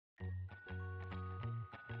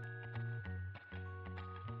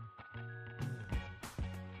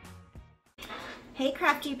Hey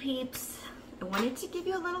Crafty Peeps, I wanted to give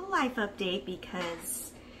you a little life update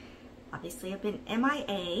because obviously I've been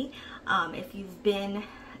MIA. If you've been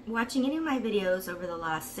watching any of my videos over the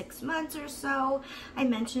last 6 months or so, I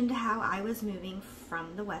mentioned how I was moving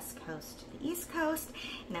from the West Coast to the East Coast,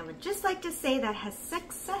 and I would just like to say that has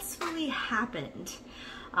successfully happened.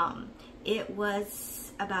 It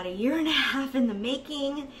was about 1.5 years in the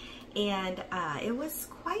making, and it was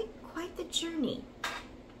quite the journey.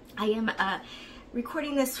 I am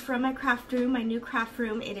recording this from my craft room, my new craft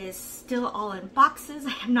room. It is still all in boxes. I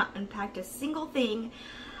have not unpacked a single thing.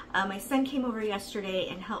 My son came over yesterday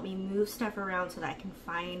and helped me move stuff around so that I can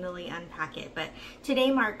finally unpack it. But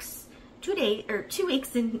today marks 2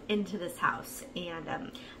 weeks into this house,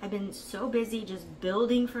 and I've been so busy just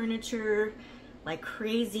building furniture like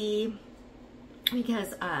crazy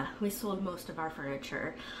because we sold most of our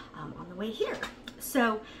furniture on the way here.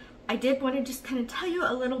 So I did want to just kind of tell you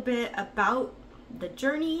a little bit about the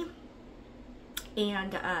journey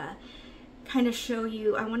and kind of show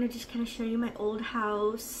you, I want to just kind of show you my old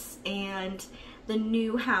house and the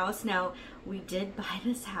new house. Now, we did buy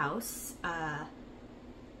this house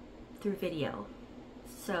through video,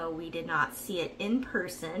 so we did not see it in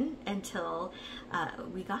person until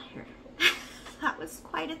we got here. That was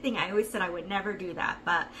quite a thing. I always said I would never do that,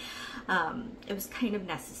 but it was kind of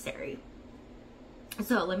necessary.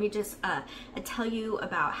 So let me just tell you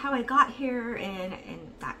about how I got here and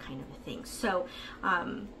that kind of a thing. So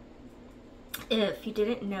if you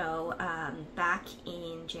didn't know, back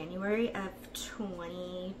in January of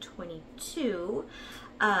 2022,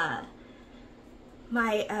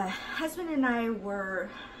 my husband and I were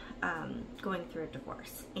going through a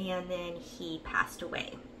divorce, and then he passed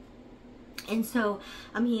away. And so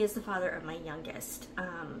he is the father of my youngest.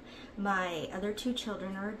 My other 2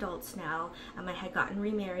 children are adults now. I had gotten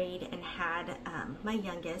remarried and had my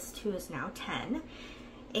youngest, who is now 10.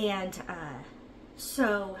 And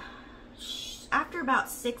so after about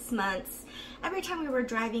 6 months, every time we were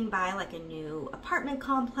driving by like a new apartment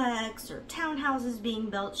complex or townhouses being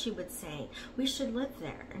built, she would say, "We should live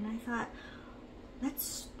there." And I thought,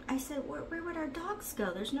 I said, where would our dogs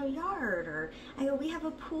go? There's no yard. Or I go, we have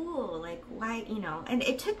a pool. Like, why, you know? And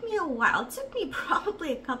it took me a while. It took me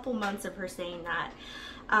probably a couple months of her saying that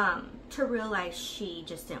to realize she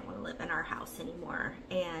just didn't want to live in our house anymore.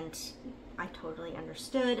 And I totally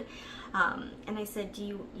understood. And I said,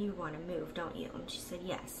 do you want to move, don't you? And she said,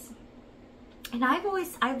 yes. And I've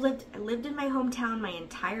lived in my hometown my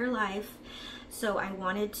entire life. So I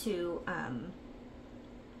wanted to,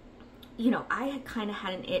 you know, I had kind of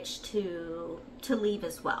had an itch to leave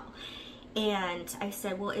as well. And I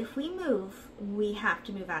said, well, if we move, we have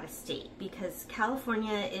to move out of state because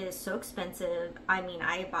California is so expensive. I mean,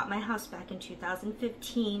 I bought my house back in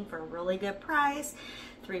 2015 for a really good price,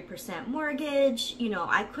 3% mortgage. You know,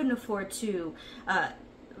 I couldn't afford to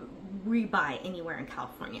rebuy anywhere in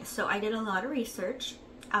California. So I did a lot of research.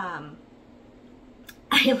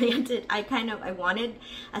 I wanted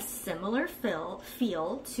a similar feel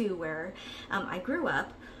to where I grew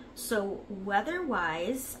up. So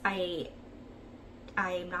weather-wise,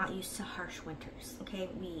 I'm not used to harsh winters, okay?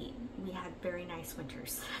 We had very nice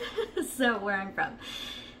winters, so where I'm from.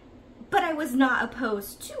 But I was not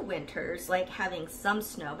opposed to winters, like having some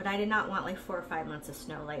snow, but I did not want like 4 or 5 months of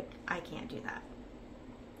snow. Like, I can't do that.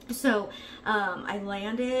 So I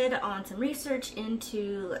landed on some research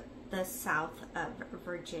into the south of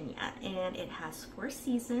Virginia, and it has 4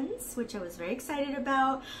 seasons, which I was very excited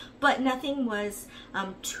about, but nothing was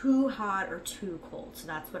too hot or too cold, so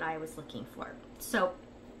that's what I was looking for. So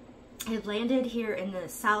I've landed here in the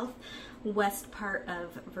southwest part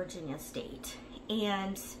of Virginia state,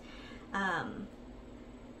 and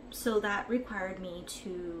so that required me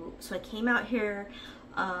to, so I came out here,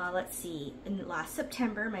 let's see, in last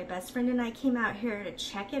September, my best friend and I came out here to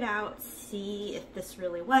check it out, see if this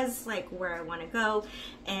really was like where I want to go,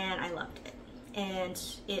 and I loved it. And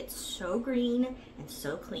it's so green and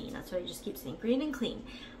so clean. That's what I just keep saying, green and clean.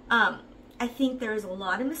 I think there is a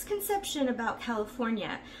lot of misconception about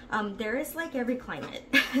California. There is like every climate,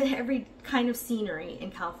 every kind of scenery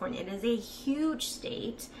in California. It is a huge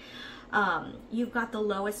state. You've got the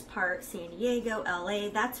lowest part, San Diego, LA,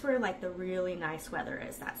 that's where like the really nice weather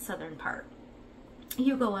is, that southern part.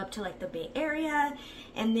 You go up to like the Bay Area,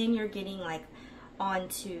 and then you're getting like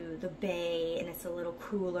onto the Bay, and it's a little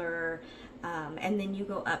cooler, and then you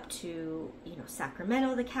go up to, you know,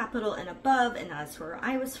 Sacramento, the capital, and above, and that's where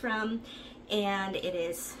I was from, and it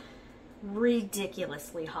is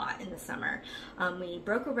ridiculously hot in the summer. We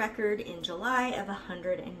broke a record in July of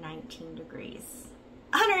 119 degrees.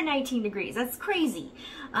 119 degrees, that's crazy.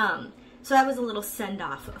 So that was a little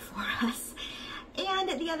send-off for us.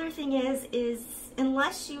 And the other thing is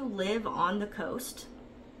unless you live on the coast,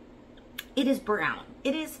 it is brown.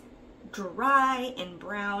 It is dry and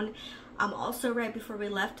brown. Also, right before we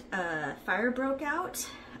left, a fire broke out.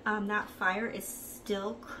 That fire is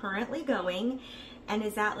still currently going and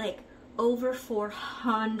is at like over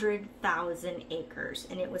 400,000 acres.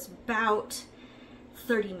 And it was about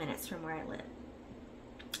 30 minutes from where I live.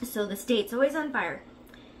 So the state's always on fire.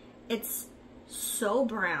 It's so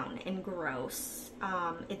brown and gross.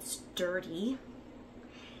 It's dirty.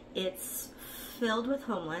 It's filled with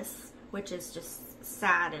homeless, which is just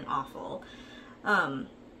sad and awful.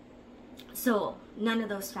 So none of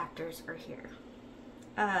those factors are here.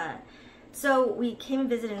 So we came and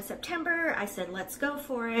visited in September. I said, let's go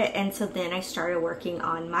for it. And so then I started working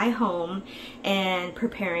on my home and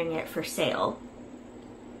preparing it for sale.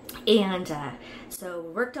 And so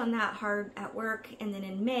worked on that hard at work. And then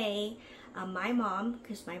in May, my mom,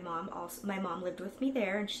 because my mom lived with me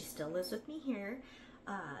there and she still lives with me here.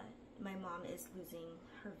 My mom is losing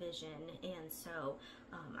her vision, and so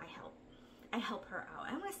I help her out.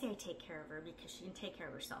 I don't want to say I take care of her because she can take care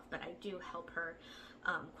of herself, but I do help her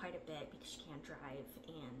quite a bit because she can't drive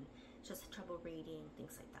and just had trouble reading,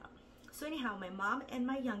 things like that. So anyhow, my mom and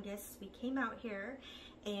my youngest, we came out here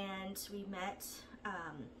and we met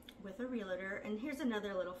with a realtor. And here's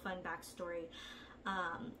another little fun backstory.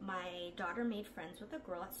 My daughter made friends with a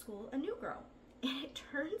girl at school, a new girl, and it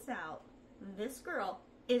turns out this girl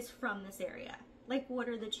is from this area. Like, what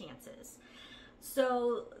are the chances?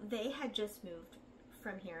 So they had just moved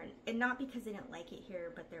from here, and not because they didn't like it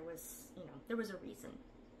here, but there was, there was a reason.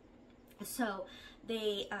 So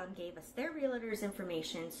they gave us their realtor's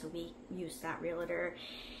information, so we used that realtor,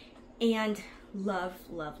 and love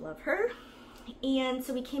her. And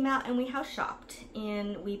so we came out and we house shopped,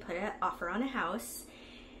 and we put an offer on a house.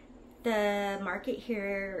 The market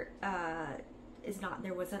here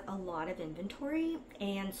there wasn't a lot of inventory,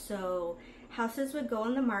 and so houses would go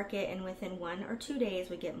on the market and within 1 or 2 days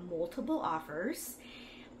we get multiple offers.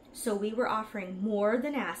 So we were offering more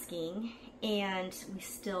than asking, and we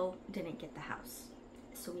still didn't get the house.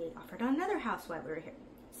 So we offered on another house while we were here,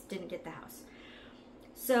 didn't get the house.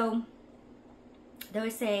 So they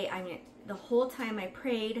always say, the whole time I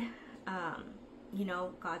prayed,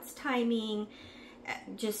 God's timing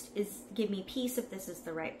just give me peace if this is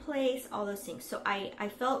the right place, all those things. So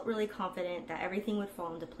I felt really confident that everything would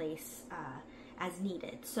fall into place as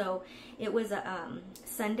needed. So it was a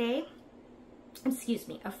Friday,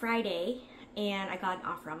 and I got an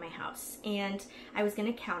offer on my house, and I was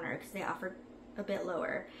going to counter because they offered a bit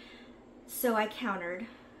lower. So I countered.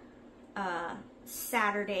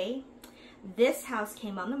 Saturday, this house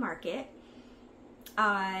came on the market.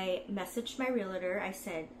 I messaged my realtor. I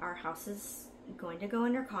said, our house is going to go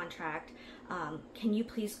under contract. Can you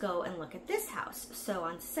please go and look at this house? So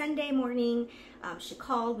on Sunday morning, she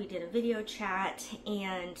called, we did a video chat,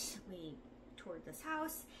 and we toured this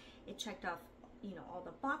house. It checked off, all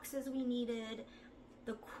the boxes we needed.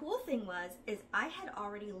 The cool thing is I had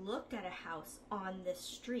already looked at a house on this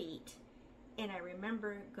street, and I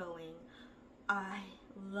remember going, I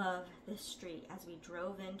love this street. As we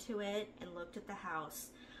drove into it and looked at the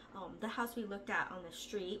house we looked at on the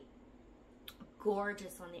street,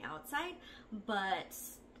 gorgeous on the outside, but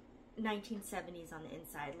 1970s on the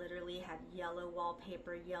inside. Literally had yellow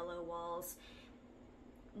wallpaper, yellow walls,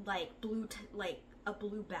 like a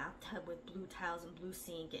blue bathtub with blue tiles and blue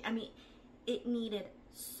sink. It needed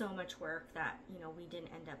so much work that we didn't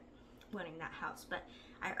end up wanting that house, but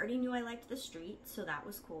I already knew I liked the street, so that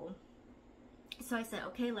was cool. So I said,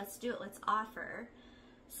 okay, let's do it. Let's offer.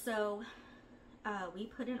 So we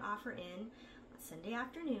put an offer in Sunday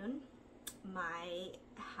afternoon. My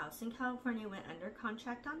house in California went under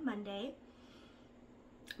contract on Monday.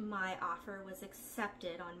 My offer was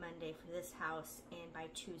accepted on Monday for this house, and by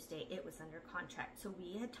Tuesday it was under contract. So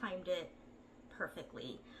we had timed it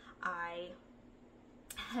perfectly. I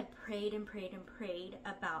had prayed and prayed and prayed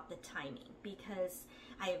about the timing because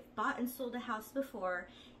I have bought and sold a house before,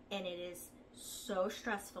 and it is so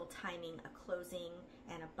stressful timing a closing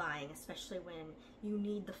and a buying, especially when you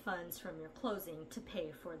need the funds from your closing to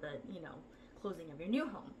pay for the, closing of your new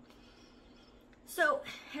home. So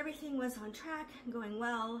everything was on track, going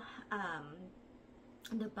well.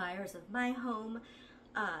 The buyers of my home,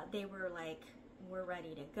 they were like, we're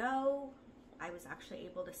ready to go. I was actually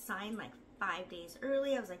able to sign like 5 days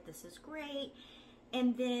early. I was like, this is great.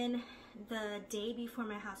 And then the day before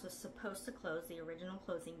my house was supposed to close, the original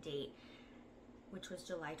closing date, which was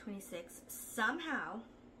July 26th, somehow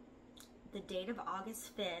the date of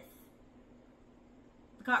August 5th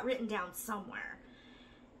got written down somewhere.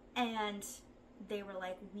 And they were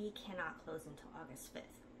like, we cannot close until August 5th.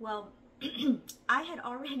 Well, I had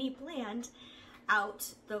already planned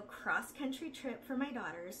out the cross-country trip for my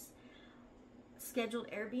daughters, scheduled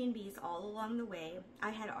Airbnbs all along the way. I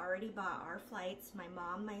had already bought our flights, my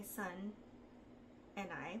mom, my son, and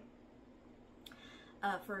I,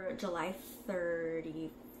 for July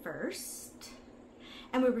 31st.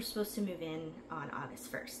 And we were supposed to move in on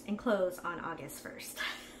August 1st and close on August 1st.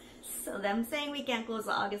 So them saying we can't close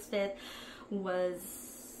on August 5th was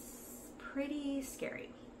pretty scary.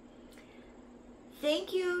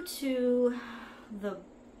 Thank you to the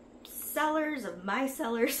sellers of my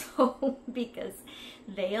seller's home, because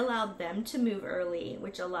they allowed them to move early,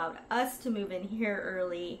 which allowed us to move in here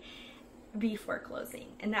early before closing.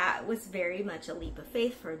 And that was very much a leap of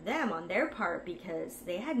faith for them on their part, because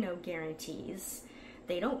they had no guarantees.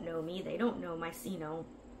 They don't know me, they don't know my, you know.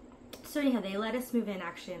 So anyhow, they let us move in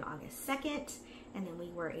actually on August 2nd, and then we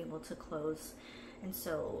were able to close. And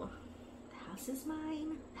so the house is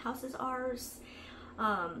mine, the house is ours.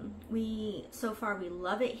 So far we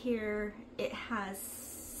love it here. It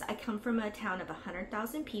has, I come from a town of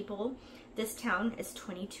 100,000 people. This town is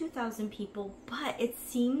 22,000 people, but it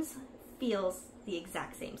feels the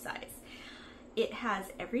exact same size. It has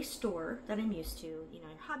every store that I'm used to, you know,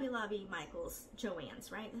 Hobby Lobby, Michael's,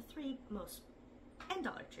 Joann's, right? The three most, and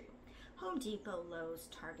Dollar Tree. Home Depot, Lowe's,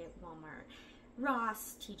 Target, Walmart,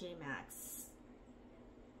 Ross, TJ Maxx.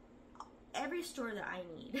 Every store that I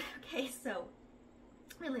need, okay? So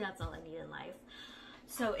really that's all I need in life.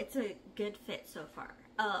 So it's a good fit so far.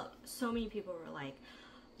 So many people were like,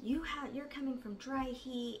 you're coming from dry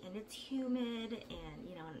heat and it's humid, and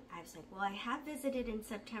you know, and I was like, well, I have visited in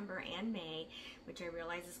September and May, which I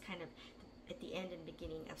realize is kind of at the end and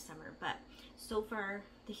beginning of summer, but so far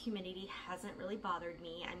the humidity hasn't really bothered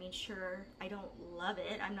me. I mean, sure, I don't love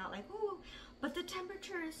it. I'm not like, oh, but the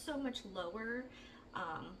temperature is so much lower.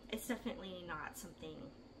 It's definitely not something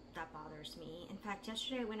that bothers me. In fact,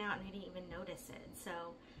 yesterday I went out and I didn't even notice it.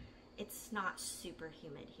 So it's not super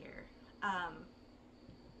humid here.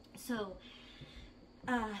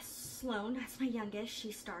 Sloan, that's my youngest,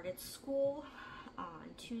 she started school on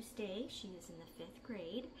Tuesday. She is in the 5th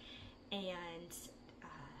grade, and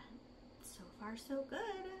so far so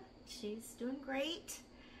good. She's doing great.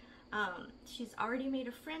 She's already made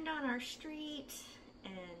a friend on our street,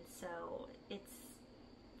 and so it's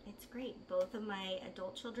great. Both of my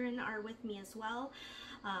adult children are with me as well.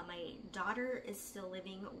 My daughter is still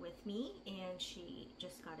living with me, and she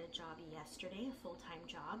just got a job yesterday, a full-time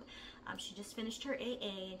job. She just finished her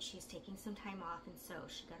AA, and she's taking some time off, and so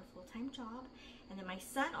she got a full-time job. And then my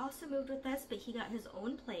son also moved with us, but he got his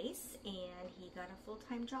own place, and he got a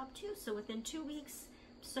full-time job too. So within 2 weeks,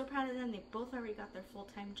 I'm so proud of them. They both already got their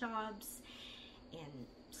full-time jobs. And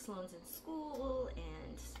Sloan's in school,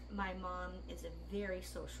 and my mom is a very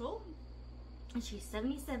social, and she's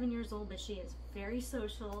 77 years old, but she is very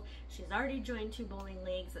social. She's already joined 2 bowling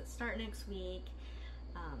leagues that start next week,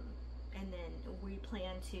 and then we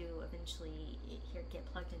plan to eventually get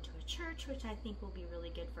plugged into a church, which I think will be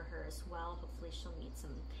really good for her as well. Hopefully she'll meet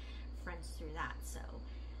some friends through that. So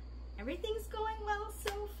everything's going well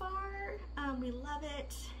so far. We love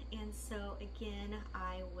it. And so again,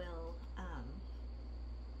 I will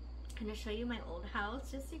kind of show you my old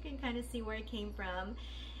house just so you can kind of see where I came from,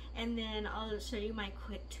 and then I'll show you my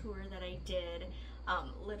quick tour that I did.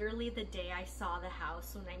 Literally the day I saw the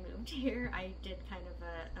house when I moved here, I did kind of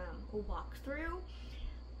a walkthrough.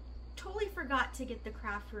 Totally forgot to get the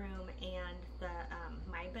craft room and the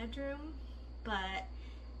my bedroom, but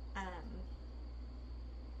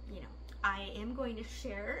you know, I am going to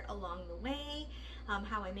share along the way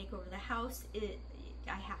how I make over the house.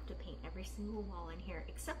 I have to paint every single wall in here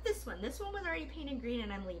except this one. This one was already painted green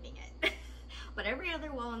and I'm leaving it. But every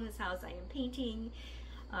other wall in this house I am painting.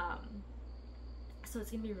 So it's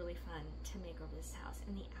gonna be really fun to make over this house.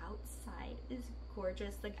 And the outside is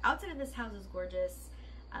gorgeous. The outside of this house is gorgeous.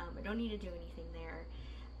 I don't need to do anything there.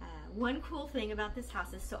 One cool thing about this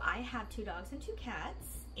house is, so I have 2 dogs and 2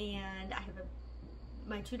 cats, and I have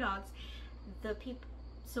my 2 dogs.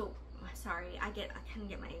 Sorry, I kind of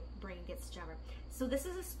get, my brain gets jabber. So this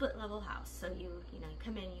is a split level house. So you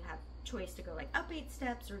come in, you have choice to go like up 8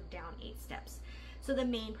 steps or down 8 steps. So the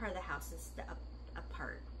main part of the house is the up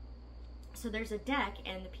part. So there's a deck,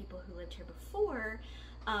 and the people who lived here before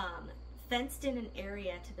fenced in an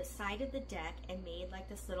area to the side of the deck and made like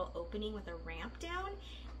this little opening with a ramp down.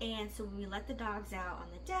 And so when we let the dogs out on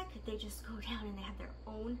the deck, they just go down and they have their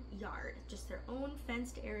own yard, just their own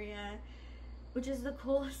fenced area, which is the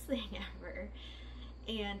coolest thing ever.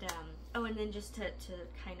 And oh, and then just to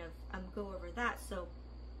kind of go over that, so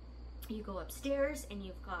you go upstairs and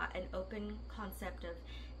you've got an open concept of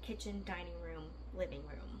kitchen, dining room, living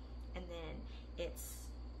room. And then it's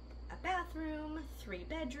a bathroom, 3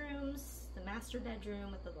 bedrooms, the master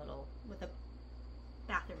bedroom with a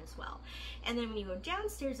bathroom as well. And then when you go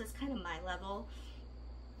downstairs, that's kind of my level.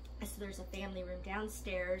 So there's a family room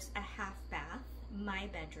downstairs, a half bath, my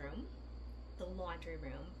bedroom, the laundry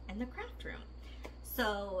room, and the craft room.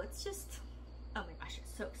 So it's just, oh my gosh,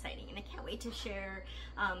 it's so exciting. And I can't wait to share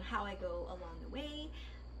how I go along the way.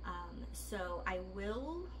 So I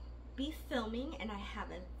will be filming, and I have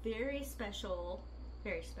a very special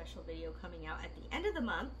video coming out at the end of the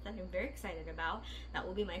month that I'm very excited about. That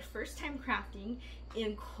will be my first time crafting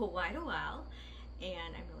in quite a while,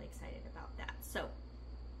 and I'm really excited about that. So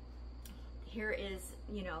here is,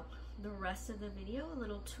 you know, the rest of the video, a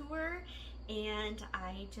little tour, and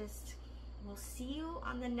I just will see you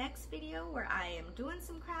on the next video where I am doing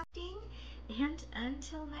some crafting. And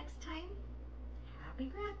until next time,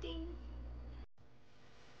 happy crafting!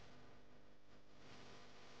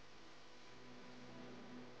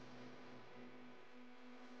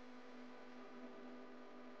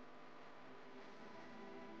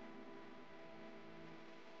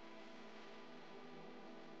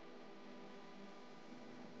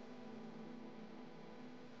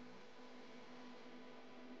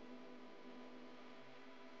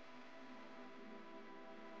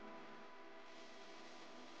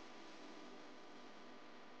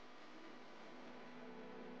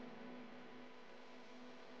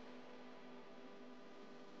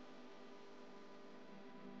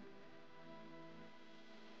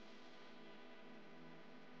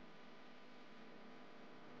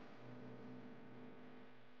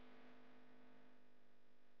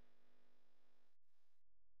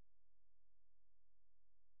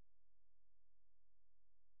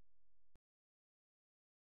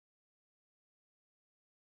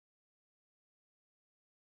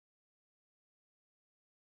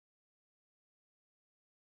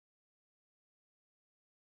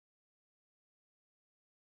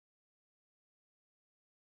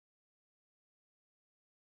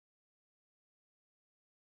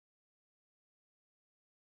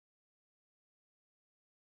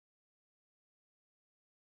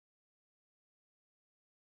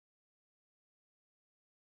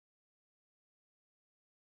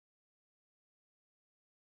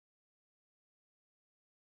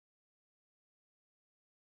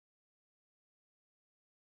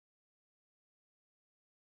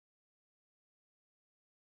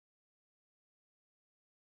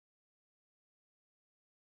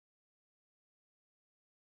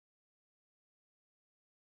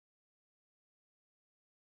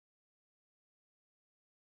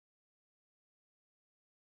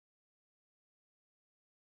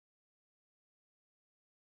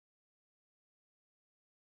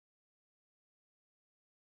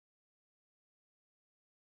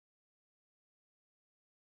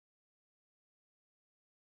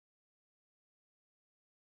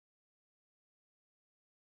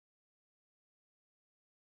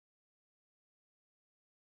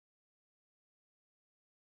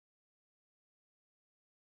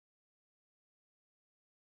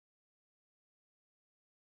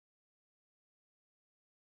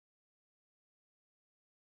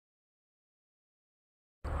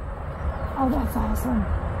 Oh, that's awesome.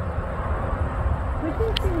 We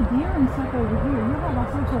can see deer and stuff over here. You have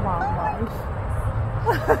such a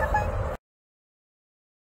wildlife.